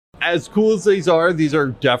as cool as these are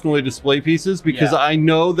definitely display pieces because I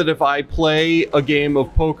know that if I play a game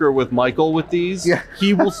of poker with Michael with these,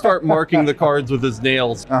 he will start marking the cards with his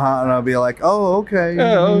nails. And I'll be like, oh, okay.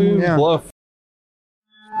 Bluff.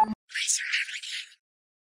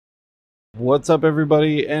 What's up,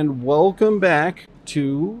 everybody, and welcome back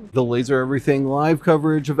to the Laser Everything live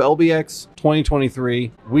coverage of LBX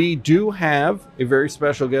 2023. We do have a very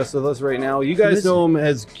special guest with us right now. You guys know him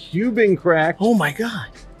as Cubing Cracked. Oh my god.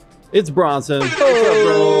 It's Bronson. What's up,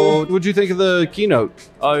 bro? What'd you think of the keynote?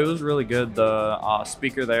 Oh, it was really good. The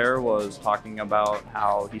speaker there was talking about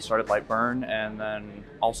how he started Lightburn and then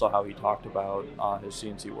also how he talked about his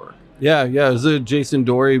CNC work. Yeah. Is it Jason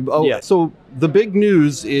Dory? Oh, yeah. So the big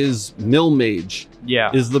news is Mill Mage. Yeah.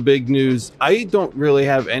 Is the big news. I don't really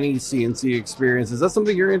have any CNC experience. Is that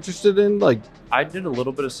something you're interested in? Like, I did a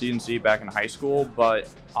little bit of CNC back in high school, but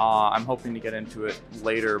I'm hoping to get into it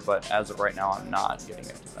later. But as of right now, I'm not getting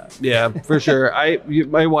into that. Yeah, for sure.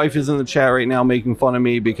 My wife is in the chat right now making fun of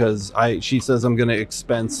me because she says I'm going to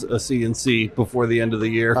expense a CNC before the end of the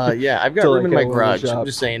year. Yeah, I've got room in my garage. I'm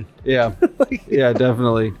just saying. Yeah, yeah,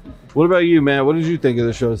 definitely. What about you, Matt? What did you think of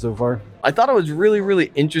the show so far? I thought it was really, really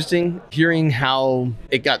interesting hearing how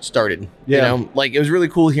it got started. Yeah. You know, like it was really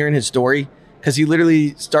cool hearing his story because he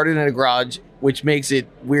literally started in a garage, which makes it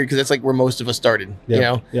weird because that's like where most of us started, you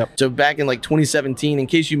know? Yep. So back in like 2017, in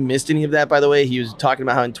case you missed any of that, by the way, he was talking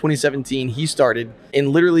about how in 2017 he started and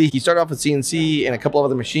literally he started off with CNC and a couple of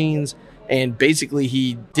other machines. And basically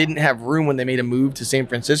he didn't have room when they made a move to San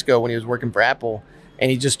Francisco when he was working for Apple. And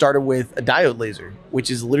he just started with a diode laser, which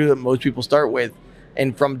is literally what most people start with.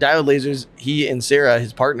 And from diode lasers, he and Sarah,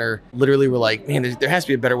 his partner, literally were like, man, there has to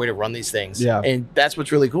be a better way to run these things. Yeah. And that's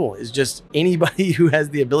what's really cool is just anybody who has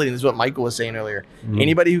the ability, and this is what Michael was saying earlier,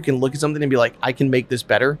 anybody who can look at something and be like, I can make this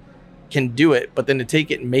better, can do it. But then to take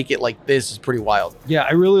it and make it like this is pretty wild. Yeah,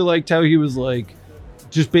 I really liked how he was like,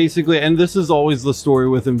 just basically, and this is always the story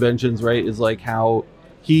with inventions, right? Is like how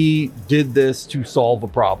he did this to solve a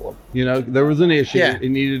problem. You know, there was an issue, it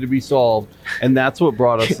needed to be solved, and that's what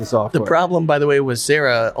brought us the software. The problem, by the way, was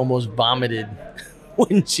Sarah almost vomited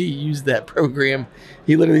when she used that program.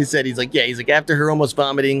 He literally said, he's like, after her almost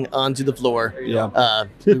vomiting onto the floor, we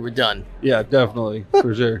were done. Yeah, definitely,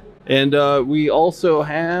 for sure. And we also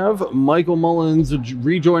have Michael Mullins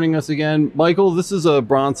rejoining us again. Michael, this is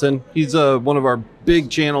Bronson. He's one of our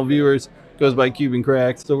big channel viewers. Goes by Cubing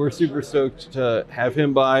Cracked. So we're super stoked to have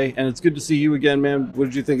him by, and it's good to see you again, man. What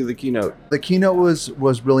did you think of the keynote? The keynote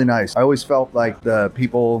was really nice. I always felt like the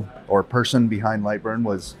people or person behind Lightburn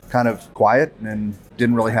was kind of quiet and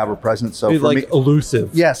didn't really have a presence. So for me, elusive.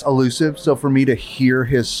 Yes, elusive. So for me to hear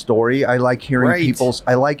his story, I like hearing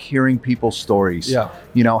people's stories. Yeah.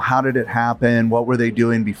 You know, how did it happen? What were they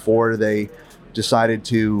doing before they decided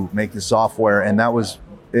to make the software? And that was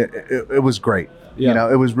it was great. Yeah. You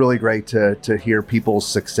know, it was really great to hear people's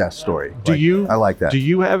success story. I like that. Do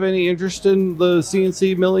you have any interest in the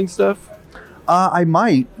CNC milling stuff? I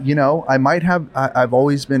might, have. I've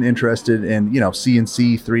always been interested in,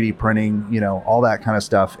 CNC, 3D printing, all that kind of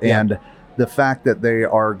stuff. Yeah. And the fact that they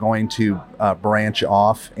are going to branch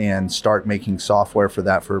off and start making software for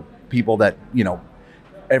that for people that,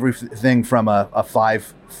 everything from a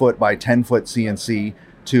 5-foot by 10-foot CNC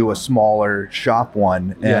to a smaller shop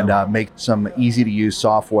one and make some easy to use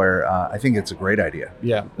software. I think it's a great idea.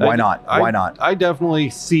 Yeah. Why not? I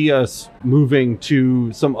definitely see us moving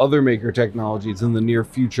to some other maker technologies in the near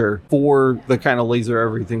future for the kind of Laser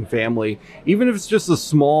Everything family. Even if it's just a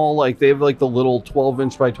small, like they have like the little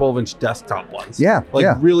 12-inch by 12-inch desktop ones. Yeah.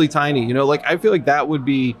 Really tiny, I feel like that would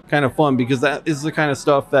be kind of fun because that is the kind of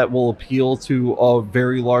stuff that will appeal to a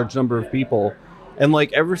very large number of people. And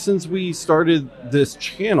like ever since we started this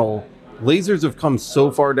channel, lasers have come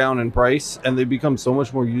so far down in price and they've become so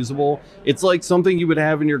much more usable. It's like something you would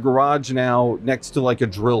have in your garage now next to like a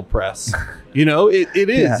drill press. It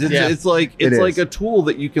is. Yeah. It's like a tool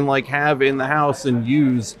that you can like have in the house and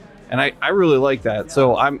use. And I really like that.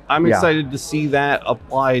 So I'm excited to see that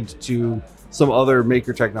applied to some other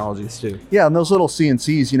maker technologies too. Yeah, and those little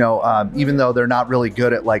CNCs, even though they're not really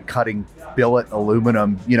good at like cutting billet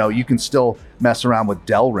aluminum, you can still mess around with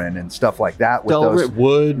Delrin and stuff like that. With Delrin, those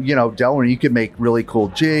wood. Delrin, you can make really cool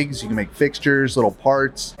jigs, you can make fixtures, little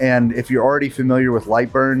parts. And if you're already familiar with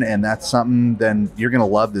Lightburn and that's something, then you're going to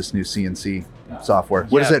love this new CNC software.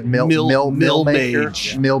 What is it? Mill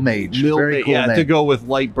Mage. Mill Mage. Very cool name. To go with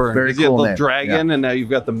Lightburn. Very you cool have the dragon, and now you've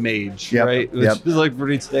got the mage, right? Which is like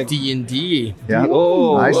pretty sick. D&D. Yeah.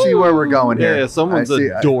 I see where we're going here. Yeah, someone's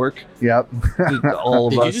a dork. Yep. All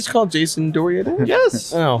of Did us. you just call Jason Dorian?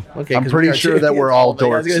 Yes. Oh, okay. I'm pretty sure that we're all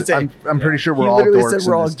dorks. I'm pretty sure we're all dorks. Said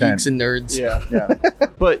we're all geeks and nerds. Yeah.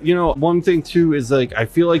 But one thing too is like I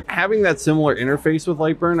feel like having that similar interface with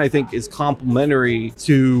Lightburn, I think, is complementary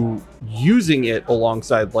to using it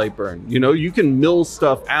alongside Lightburn. You can mill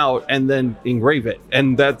stuff out and then engrave it,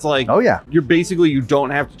 and that's like, you don't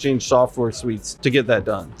have to change software suites to get that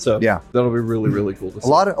done. So that'll be really, really cool to see.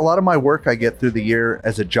 A lot of my work I get through the year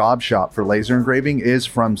as a job shop for laser engraving is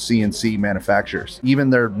from CNC manufacturers. Even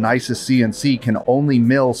their nicest CNC can only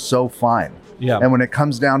mill so fine. Yeah. And when it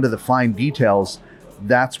comes down to the fine details,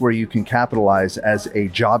 that's where you can capitalize as a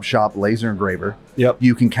job shop laser engraver. Yep.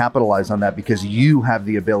 You can capitalize on that because you have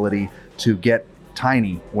the ability to get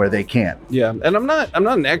tiny where they can't. Yeah. And I'm not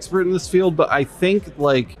an expert in this field, but I think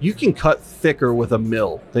like you can cut thicker with a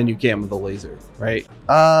mill than you can with a laser, right?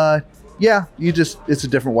 Yeah, it's a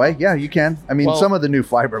different way. Yeah, you can. I mean, some of the new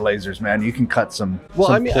fiber lasers, man, you can cut some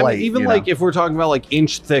plate, even like if we're talking about like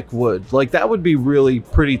inch thick wood, like that would be really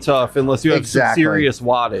pretty tough unless you have some serious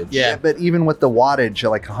wattage. Yeah, but even with the wattage,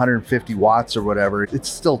 like 150 watts or whatever, it's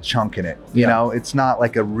still chunking it. You know, it's not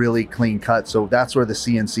like a really clean cut. So that's where the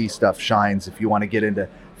CNC stuff shines if you want to get into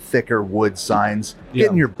thicker wood signs.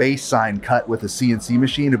 Getting your base sign cut with a CNC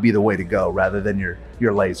machine would be the way to go rather than your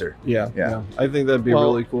laser. Yeah. I think that'd be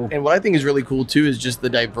really cool. And what I think is really cool too is just the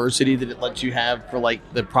diversity that it lets you have for like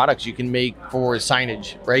the products you can make for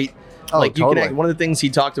signage, right? Like you can one of the things he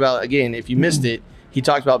talked about, again, if you missed it, he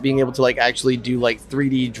talked about being able to like actually do like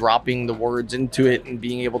 3D dropping the words into it and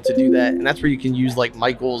being able to do that. And that's where you can use like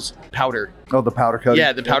Michael's powder. Oh, the powder coating.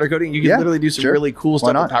 Yeah, the powder coating. You can literally do some really cool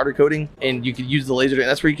stuff with powder coating, and you could use the laser. And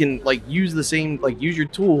that's where you can like use the same, like use your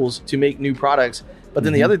tools to make new products. But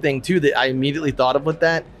then the other thing too that I immediately thought of with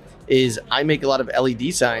that is I make a lot of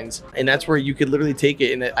LED signs, and that's where you could literally take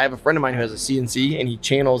it. And I have a friend of mine who has a CNC, and he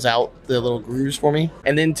channels out the little grooves for me.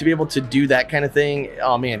 And then to be able to do that kind of thing,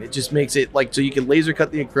 oh man, it just makes it like, so you can laser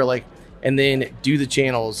cut the acrylic and then do the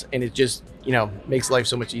channels, and it just, makes life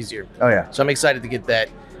so much easier. Oh yeah. So I'm excited to get that.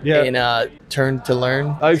 Yeah. And turn to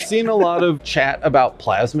learn. I've seen a lot of chat about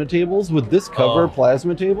plasma tables. Would this cover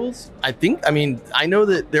plasma tables? I know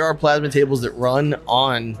that there are plasma tables that run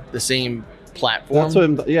on the same platform. That's what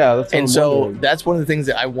I'm wondering. That's one of the things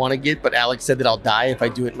that I want to get, but Alex said that I'll die if I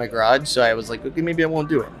do it in my garage. So I was like, okay, maybe I won't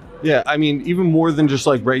do it. Yeah, I mean, even more than just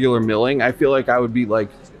like regular milling, I feel like I would be like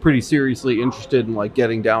pretty seriously interested in like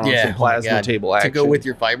getting down on some plasma table action. To go with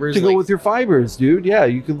your fibers? Go with your fibers, dude. Yeah,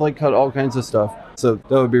 you could like cut all kinds of stuff. So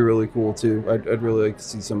that would be really cool too. I'd really like to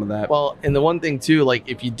see some of that. Well, and the one thing too, like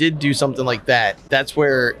if you did do something like that, that's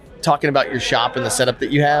where talking about your shop and the setup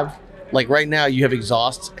that you have, like right now you have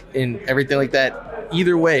exhausts and everything like that.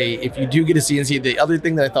 Either way, if you do get a CNC, the other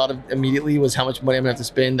thing that I thought of immediately was how much money I'm gonna have to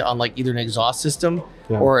spend on like either an exhaust system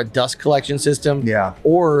or a dust collection system. Yeah.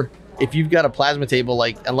 Or if you've got a plasma table,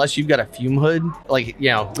 like unless you've got a fume hood, like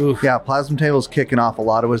oof. Yeah, plasma table's kicking off a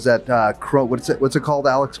lot. It was that what's it called,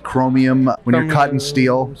 Alex? Chromium when you're cutting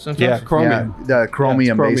steel. Yeah, chromium. Yeah, the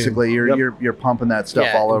chromium, basically. You're pumping that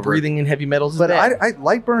stuff all over. Breathing in heavy metals. But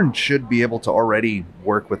Lightburn should be able to already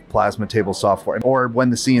work with plasma table software. Or when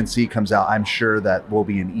the CNC comes out, I'm sure that will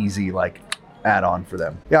be an easy add-on for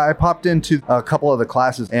them. Yeah, I popped into a couple of the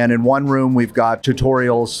classes, and in one room we've got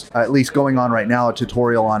tutorials, at least going on right now, a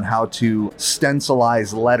tutorial on how to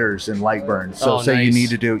stencilize letters in Lightburn. So say you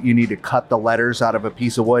need to cut the letters out of a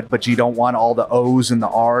piece of wood, but you don't want all the O's and the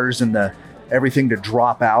R's and the everything to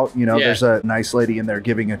drop out. There's a nice lady in there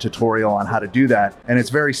giving a tutorial on how to do that, and it's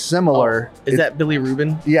very similar. Is that Billy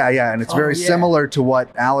Rubin? Yeah, and it's very similar to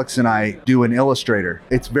what Alex and I do in Illustrator.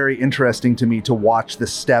 It's very interesting to me to watch the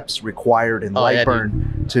steps required in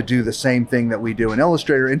Lightburn to do the same thing that we do in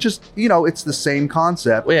Illustrator, and just it's the same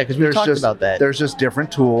concept. Well, yeah, because we talked about that. There's just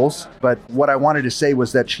different tools, but what I wanted to say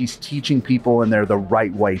was that she's teaching people, and they're the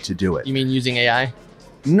right way to do it. You mean using AI?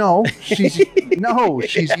 No, she's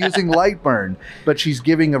using Lightburn, but she's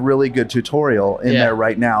giving a really good tutorial in there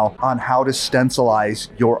right now on how to stencilize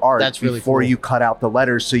your art before you cut out the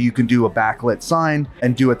letters, so you can do a backlit sign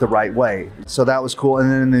and do it the right way. So that was cool.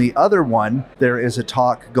 And then in the other one, there is a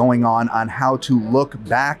talk going on how to look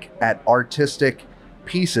back at artistic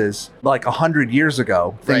pieces like 100 years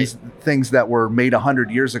ago, things that were made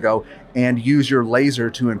 100 years ago, and use your laser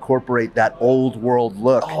to incorporate that old world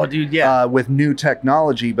look. Oh, dude, with new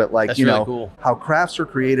technology, but like, that's you really know, cool. how crafts were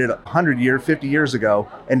created 100 years, 50 years ago,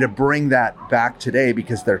 and to bring that back today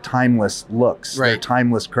because they're timeless looks, they're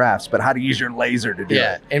timeless crafts, but how to use your laser to do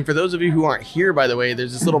it. And for those of you who aren't here, by the way,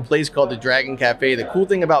 there's this little place called the Dragon Cafe. The cool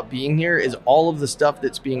thing about being here is all of the stuff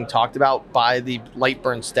that's being talked about by the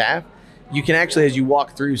Lightburn staff. You can actually, as you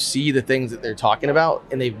walk through, see the things that they're talking about,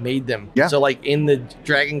 and they've made them. Yeah. So like in the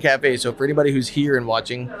Dragon Cafe, so for anybody who's here and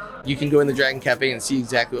watching, you can go in the Dragon Cafe and see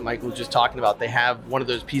exactly what Michael was just talking about. They have one of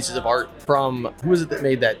those pieces of art from, who was it that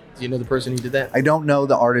made that? Do you know the person who did that? I don't know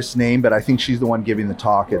the artist's name, but I think she's the one giving the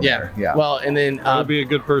talk in there. Yeah. Well, and then That would be a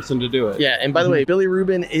good person to do it. yeah, and by the way, Billy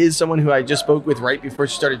Rubin is someone who I just spoke with right before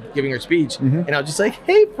she started giving her speech, Mhm. and I was just like,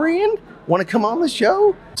 "Hey, friend, want to come on the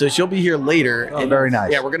show?" So she'll be here later. Oh, very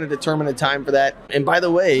nice. Yeah, we're gonna determine a time for that. And by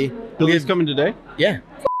the way, Billy's coming today? yeah.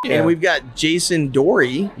 Yeah. And we've got Jason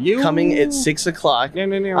Dory coming at 6 o'clock.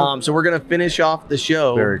 So we're gonna finish off the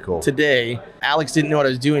show. Very cool. Today. Alex didn't know what I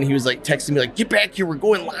was doing. He was like texting me like, "Get back here, we're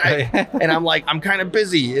going live." And I'm like, "I'm kind of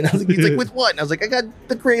busy." And I was like, he's like, "With what?" And I was like, "I got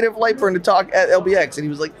the creative Lightburn to talk at LBX." And he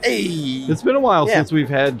was like, "Hey." It's been a while since we've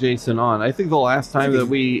had Jason on. I think the last time that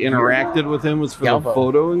we interacted with him was for the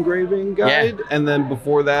photo engraving guide. And then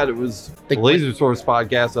before that, it was the Laser Source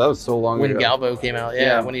podcast. So that was so long ago. When Galvo came out,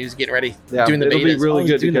 when he was getting ready, Yeah, doing the it'll betas. be really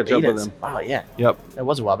good to doing the catch up with betas. him. Oh, yeah. Yep. That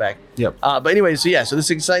was a while back. Yep. But anyway, so this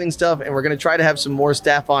is exciting stuff, and we're going to try to have some more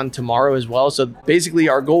staff on tomorrow as well. So basically,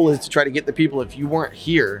 our goal is to try to get the people, if you weren't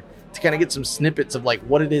here, to kind of get some snippets of like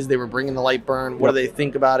what it is they were bringing to Lightburn, what do they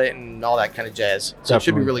think about it, and all that kind of jazz. So it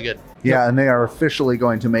should be really good. Yeah, and they are officially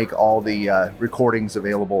going to make all the recordings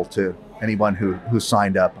available to anyone who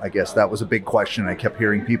signed up. I guess that was a big question. I kept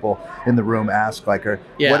hearing people in the room ask, like,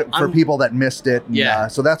 for people that missed it.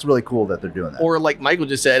 And, so that's really cool that they're doing that. Or like Michael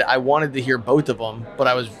just said, I wanted to hear both of them, but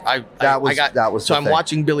I'm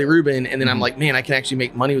watching Billy Rubin, and then I'm like, man, I can actually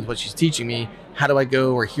make money with what she's teaching me. How do I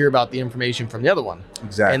go or hear about the information from the other one?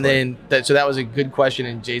 Exactly. And then that was a good question,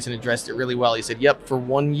 and Jason addressed it really well. He said, "Yep, for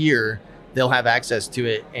 1 year they'll have access to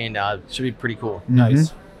it, and it should be pretty cool."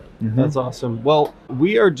 Nice. That's awesome. Well,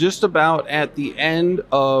 we are just about at the end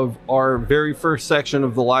of our very first section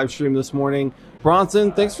of the live stream this morning.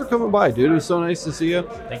 Bronson, thanks for coming by, dude. It was so nice to see you.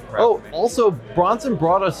 Thank you for having me. Also, Bronson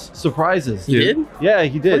brought us surprises, dude. He did? Yeah,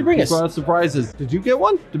 he did. What did he bring He us? brought us surprises. Did you get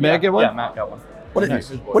one? Did Matt get one? Yeah, Matt got one. What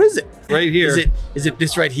is it? Right here. Is it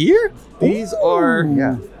this right here? These are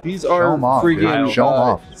Show 'em off, freaking dude. Show 'em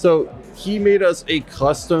off. So he made us a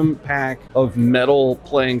custom pack of metal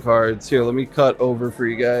playing cards. Here, let me cut over for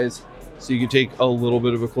you guys so you can take a little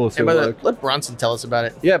bit of a closer look. Let Bronson tell us about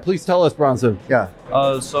it. Yeah, please tell us, Bronson. Yeah.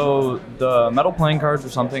 So the metal playing cards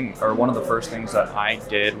are one of the first things that I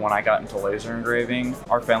did when I got into laser engraving.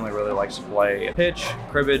 Our family really likes to play pitch,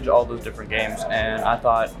 cribbage, all those different games, and I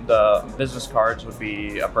thought the business cards would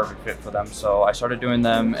be a perfect fit for them. So I started doing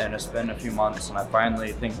them, and it's been a few months, and I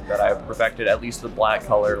finally think that I've perfected at least the black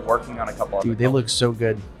color, working on a couple of Dude, they look so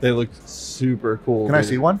good. They look super cool. Can I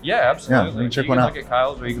see one? Yeah, absolutely. Yeah, let me check you one can out. look at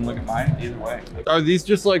Kyle's or you can look at mine, either way. Are these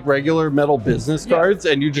just like regular metal business cards?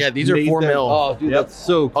 And you just these are made 4 them- mil. Oh, dude, that's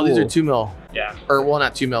so cool. Oh, these are 2 mil. Yeah. Or, well,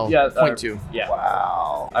 not 2 mil. Yeah, 0.2. Yeah.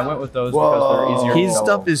 Wow. I went with those because they're easier. His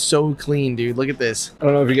stuff is so clean, dude. Look at this. I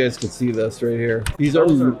don't know if you guys can see this right here. These are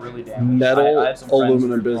really damaged. metal I had some friends aluminum who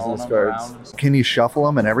were throwing business them cards. around. Can you shuffle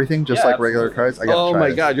them and everything, just Yeah, like regular absolutely. cards? I gotta Oh try my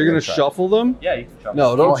this. god, you're I gonna gotta try shuffle them? Yeah, you can shuffle.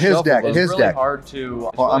 No, don't Well, his shuffle deck- them. It's his really deck. hard to.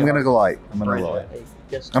 it. Well, I'm gonna go light. I'm gonna Right. go light.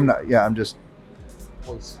 Yes, I'm not. Yeah, I'm just.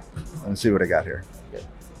 Let's see what I got here.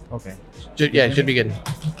 Okay. it should be good.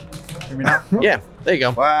 Hear me now? Yeah, there you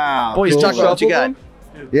go. Wow. Boys, Cool. talk about what you got.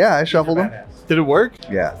 Shuffle Yeah, I shuffled them. Did it work?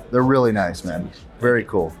 Yeah, they're really nice, man. Very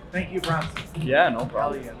cool. Thank you, Bronson. Yeah, no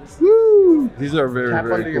problem. Woo! These are very, Tap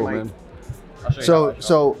very under your cool, mic. man. I'll show you how I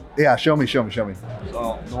shuffle. Yeah, show me.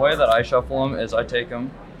 So the way that I shuffle them is I take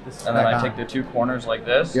them, and then I take the 2 corners like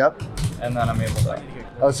this. Yep. And then I'm able to.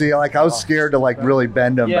 Oh, see, like I was scared to like really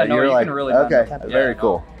bend them, Yeah, but no, you're you like, can really bend okay, them. very Yeah,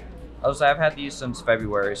 cool. I've had these since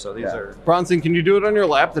February, so these Yeah. are. Bronson, can you do it on your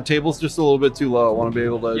lap? The table's just a little bit too low. I want to be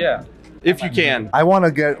able to. Yeah. If you can. I want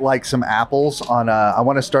to get like some apples on. I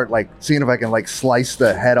want to start like seeing if I can like slice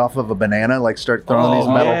the head off of a banana, like start throwing these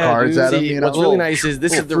metal yeah, cards dude. at them. See, You know, what's really nice is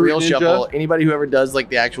this is little the real fruit ninja. shuffle. Anybody who ever does like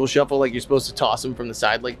the actual shuffle, like you're supposed to toss them from the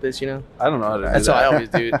side like this, you know? I don't know how to do That's that. how I always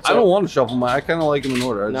do. I don't want to shuffle mine. I kind of like them in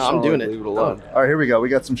order. I No, just I'm don't doing like it. Leave it alone. All right, here we go. We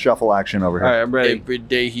got some shuffle action over here. All right, I'm ready. Every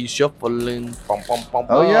day he's shuffling. Bum, bum, bum,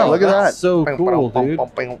 Oh, yeah, look at That's that. so bum, cool, bum, dude.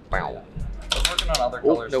 bum, bum, bum. I was working on other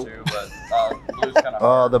Oh, colors nope. too, but blue's kind of.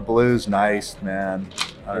 Oh, the blue's nice, man.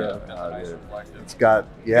 It's got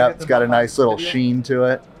a nice little sheen to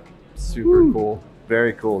it. Super cool.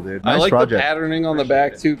 Very cool, dude. I Nice like project. the patterning on the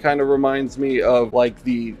back too. Kind of reminds me of like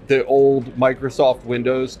the old Microsoft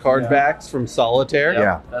Windows card backs from Solitaire.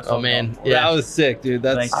 Yeah. Oh man, That was sick, dude.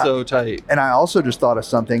 That's so tight. And I also just thought of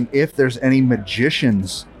something. If there's any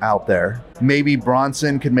magicians out there, maybe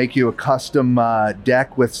Bronson could make you a custom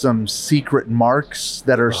deck with some secret marks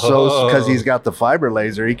that are because he's got the fiber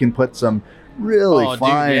laser. He can put some really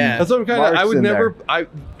fine. That's what I'm kind of. I would never.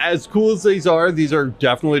 As cool as these are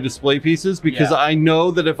definitely display pieces because I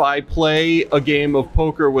know that if I play a game of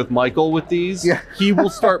poker with Michael with these, he will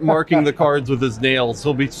start marking the cards with his nails.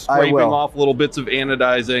 He'll be scraping off little bits of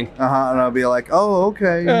anodizing. And I'll be like, oh,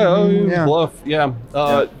 okay. Bluff.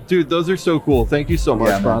 Dude, those are so cool. Thank you so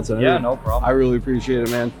much, Bronson. No problem. I really appreciate it,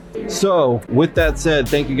 man. So, with that said,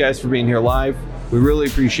 thank you guys for being here live. We really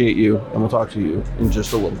appreciate you, and we'll talk to you in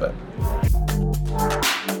just a little bit.